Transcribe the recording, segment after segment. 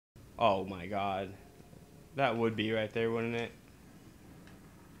Oh my god. That would be right there, wouldn't it?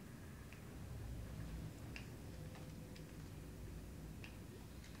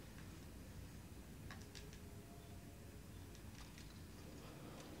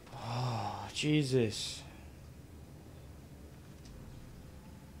 Oh, Jesus.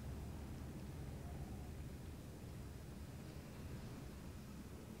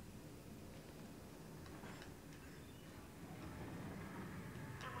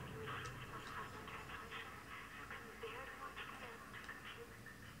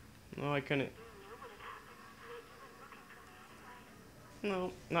 No, I couldn't.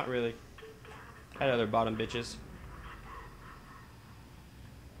 No, not really. I had other bottom bitches.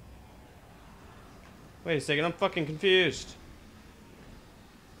 Wait a second, I'm fucking confused.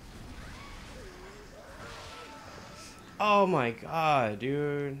 Oh my god,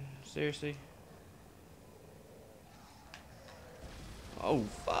 dude. Seriously? Oh,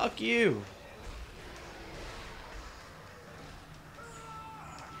 fuck you.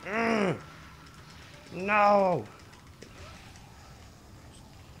 No.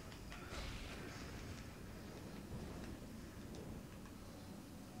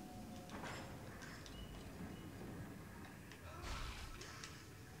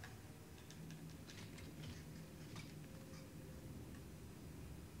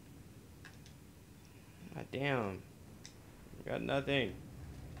 God damn. Got nothing.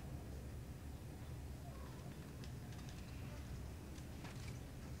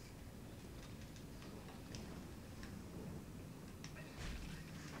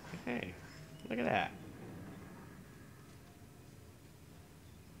 Hey, look at that.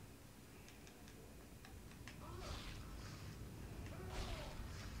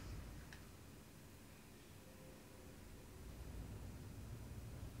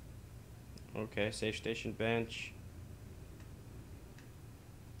 Okay, safe station bench.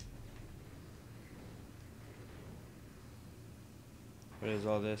 What is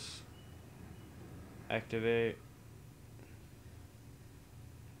all this? Activate.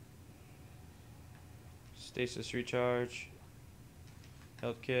 Stasis recharge.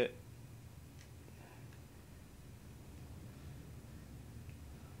 Health kit.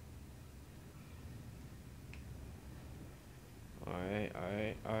 Alright,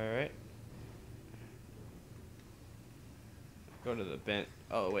 alright, alright. Go to the bench.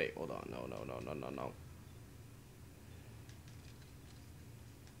 Oh, wait, hold on. No, no, no, no, no, no.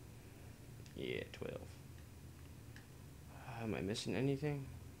 Yeah, 12. Am I missing anything?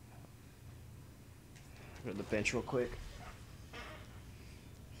 Go to the bench real quick.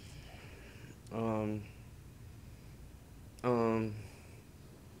 Um,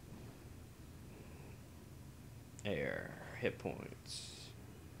 air, hit points.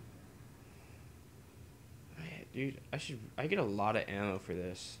 Man, dude, I get a lot of ammo for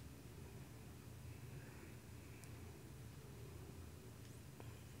this.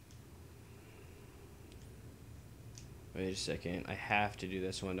 Wait a second, I have to do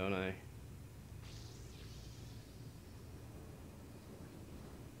this one, don't I?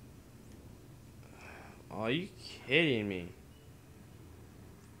 Oh, are you kidding me?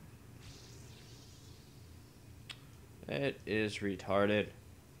 It is retarded.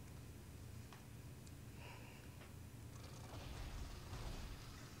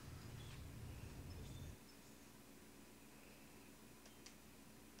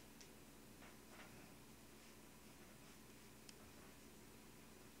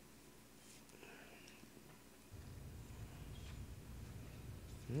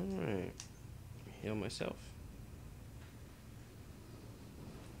 Alright. Heal myself.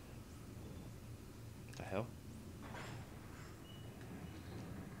 What the hell?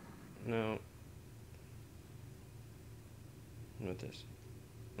 No. What this?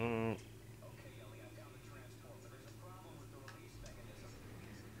 Um.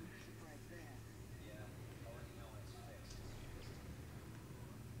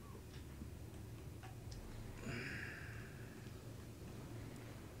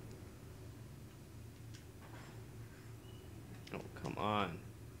 Oh, come on.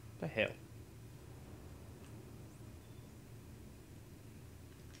 What the hell?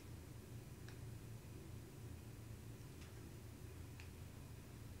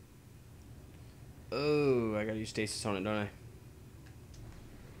 Oh, I gotta use stasis on it, don't I?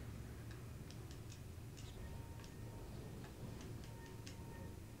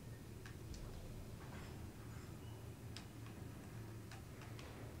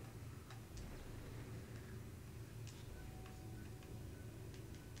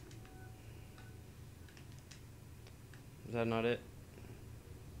 Is that not it?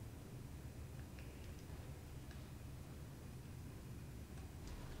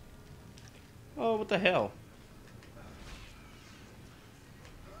 Oh, what the hell?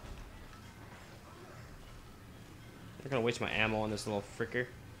 I'm gonna waste my ammo on this little fricker.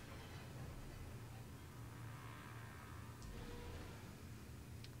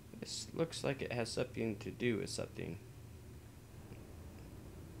 This looks like it has something to do with something.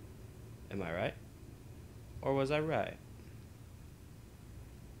 Am I right? Or was I right?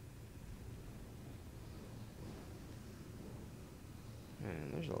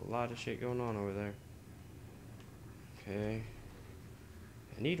 Man, there's a lot of shit going on over there. Okay.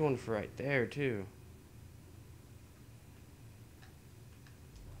 I need one for right there, too.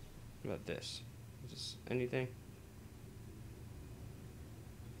 What about this? Is this anything?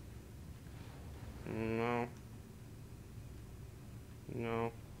 No.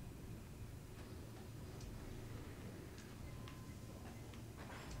 No.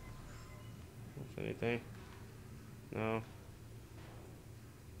 Is anything? No.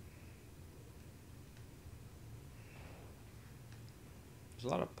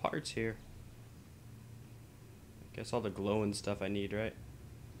 There's a lot of parts here. I guess all the glowing stuff I need, right?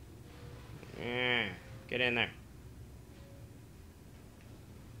 Yeah. Get in there.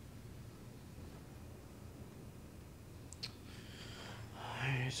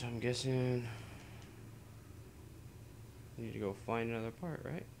 Alright, so I'm guessing I need to go find another part,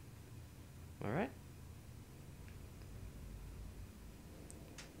 right? Alright.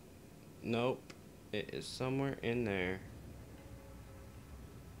 Nope. It is somewhere in there.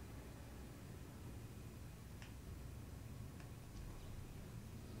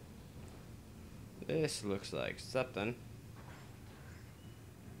 This looks like something.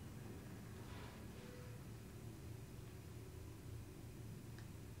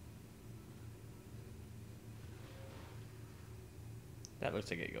 That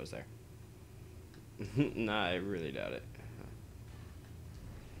looks like it goes there. Nah, I really doubt it.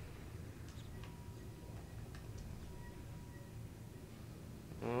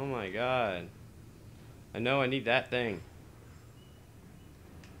 Oh my god. I know I need that thing.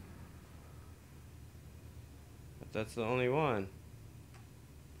 But that's the only one.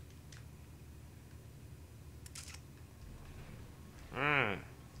 Ah.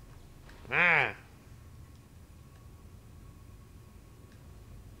 Ah.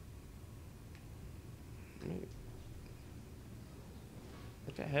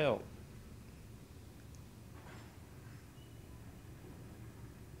 What the hell?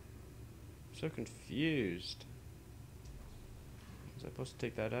 I'm so confused. Was I supposed to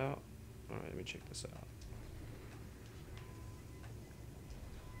take that out? Alright, let me check this out.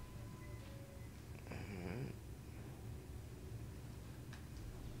 Alright.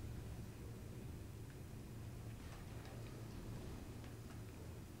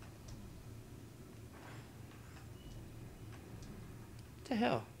 What the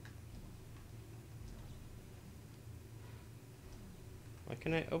hell? Why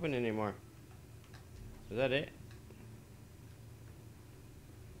can't I open it anymore? Is that it?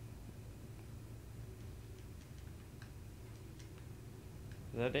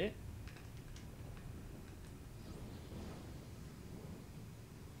 Is that it?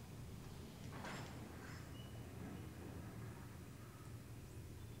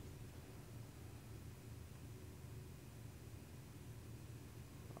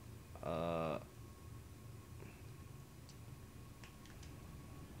 Uh.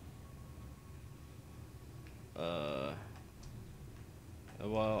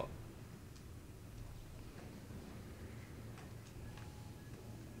 Well.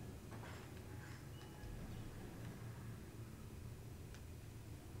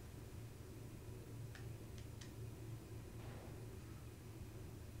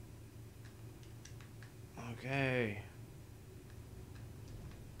 Okay.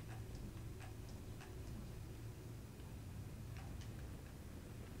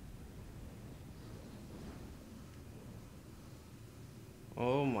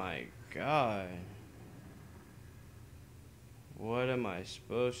 Oh my god. What am I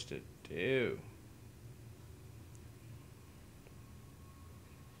supposed to do?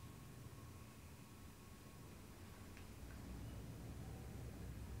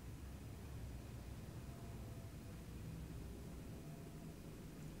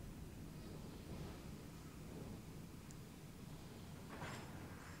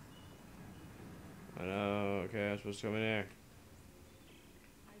 I know, okay, I'm supposed to come in there.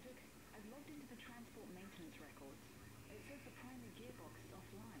 Isaac, I've logged into the transport maintenance records. It says the primary gearbox is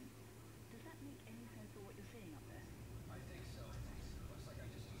offline. Does that make any sense for what you're seeing up there? I think so. Looks like I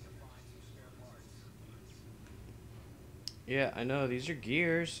just need to find some spare parts. Yeah, I know, these are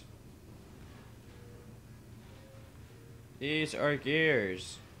gears. These are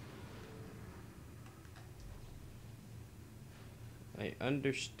gears. I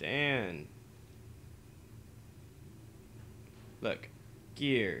understand. Look,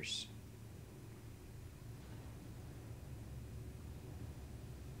 gears.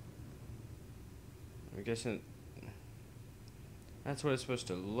 I'm guessing that's what it's supposed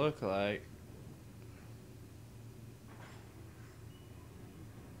to look like.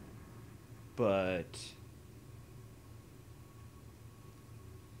 But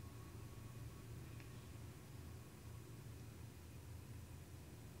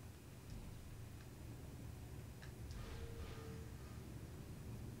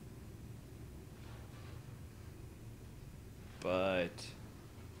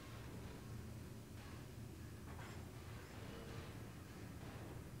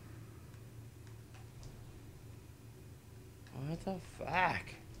what the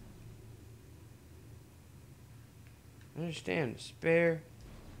fuck? I understand. Spare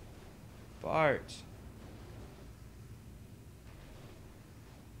parts.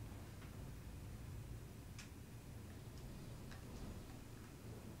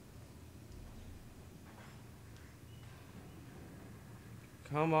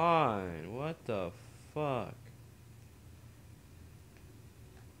 Come on. What the fuck?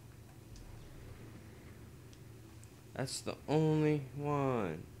 That's the only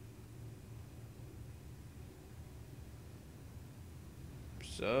one.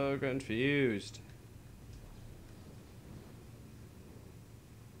 So confused.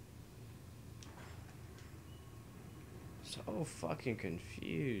 So fucking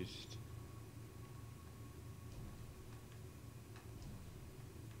confused.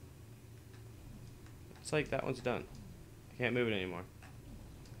 It's like that one's done. I can't move it anymore.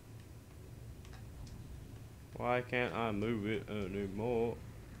 Why can't I move it anymore?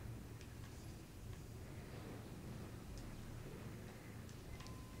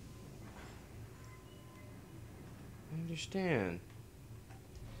 I understand.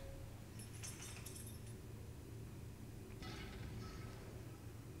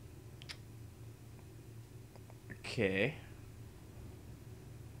 Okay.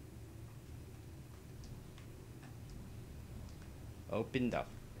 Open the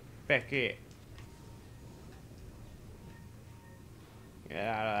bucket. Get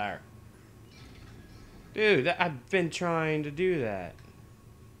out of there. Dude, I've been trying to do that.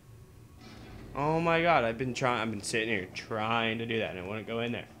 Oh my god, I've been sitting here trying to do that and it wouldn't go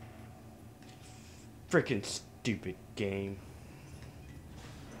in there. Freaking stupid game.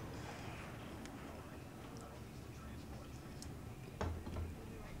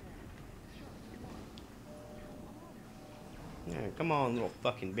 Yeah, come on, little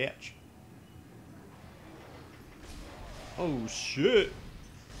fucking bitch. Oh shit.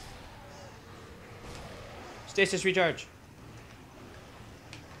 Stasis recharge.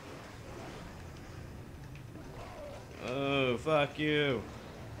 Oh, fuck you.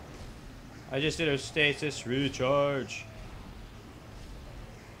 I just did a stasis recharge.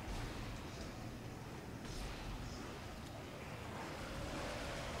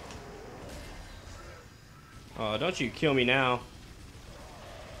 Oh, don't you kill me now.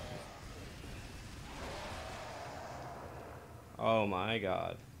 Oh my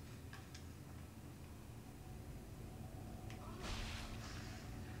god.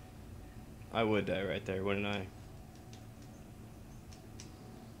 I would die right there, wouldn't I?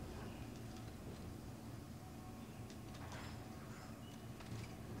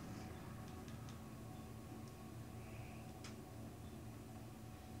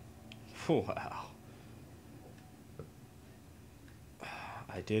 Wow.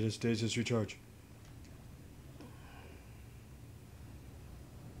 I did a stasis recharge.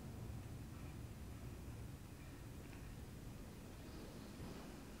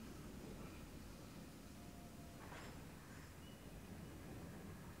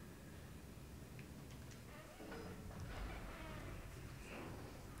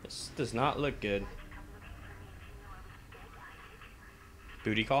 This does not look good.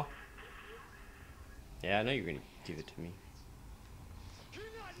 Booty call? Yeah, I know you're gonna give it to me.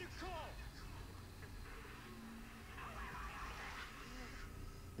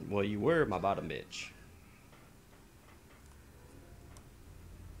 Well, you were my bottom bitch.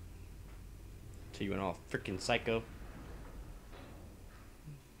 Till you went all freaking psycho.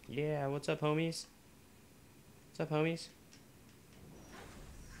 Yeah, what's up, homies? What's up, homies?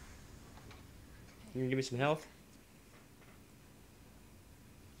 You gonna give me some health?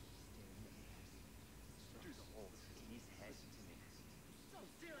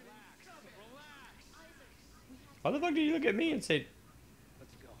 Why the fuck did you look at me and say,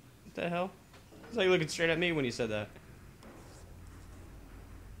 what the hell? It's like looking straight at me when you said that.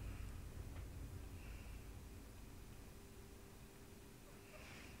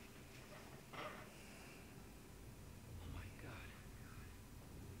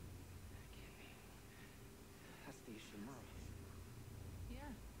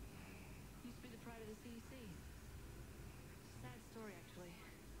 to see you see. Sad story, actually.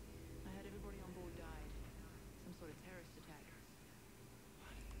 I heard everybody on board died. Some sort of terrorist attack.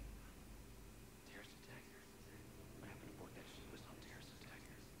 Terrorist attack? What happened aboard that ship was not a terrorist attack.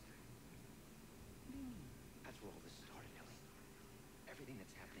 What do you mean? That's where all this started, Ellie. Everything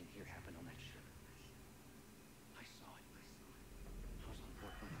that's happening here happened on that ship. I saw it. I was on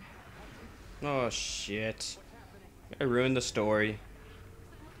board when it happened. Oh shit. I ruined the story.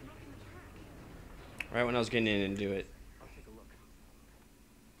 Right when I was getting into it. I'll take a look.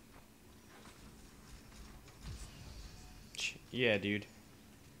 Yeah, dude.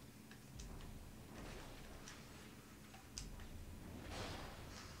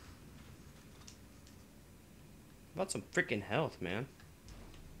 How about some freaking health, man?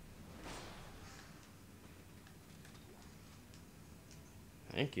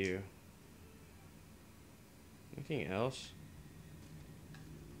 Thank you. Anything else?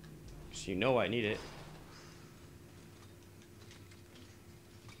 'Cause you know I need it.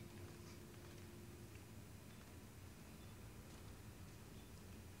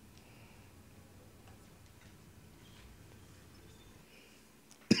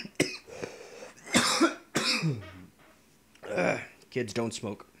 Kids don't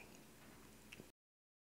smoke.